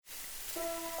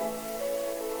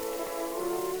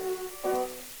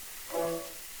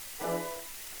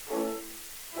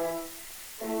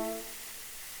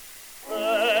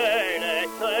Elle est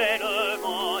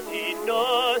tellement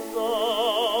innocente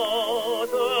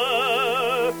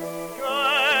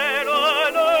qu'elle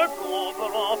ne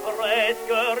comprend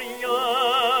presque rien,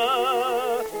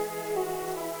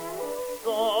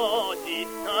 sans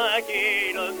distinguer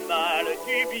le mal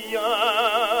du bien.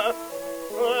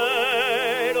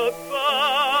 Elle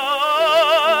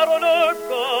parle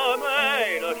comme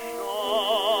elle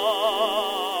chante.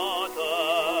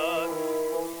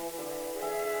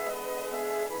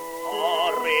 En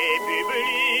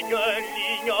République,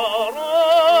 l'ignorance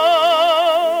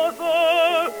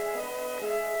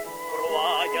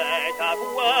croyait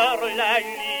avoir la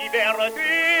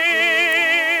liberté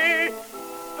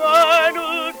de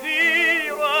nous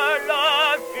dire la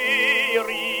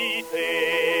vérité.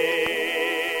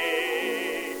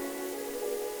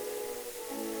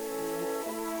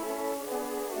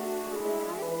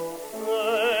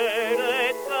 Elle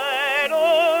est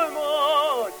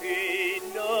tellement innocente.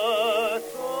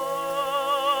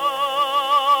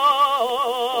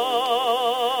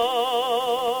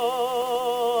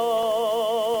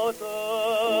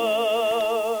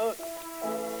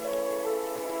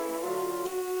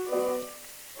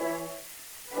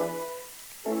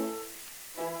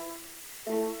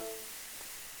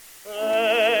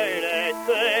 Elle est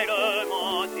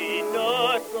tellement innocente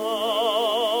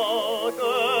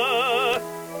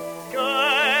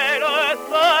qu'elle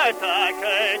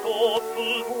s'attaquait au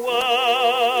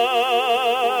pouvoir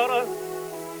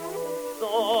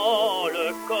sans le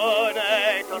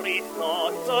connaître et sans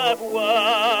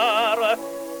savoir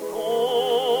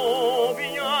combien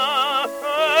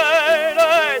elle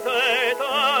était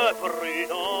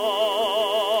imprudente.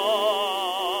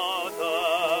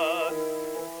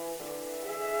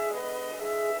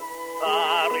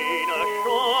 Par une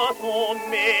chanson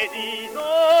médisante,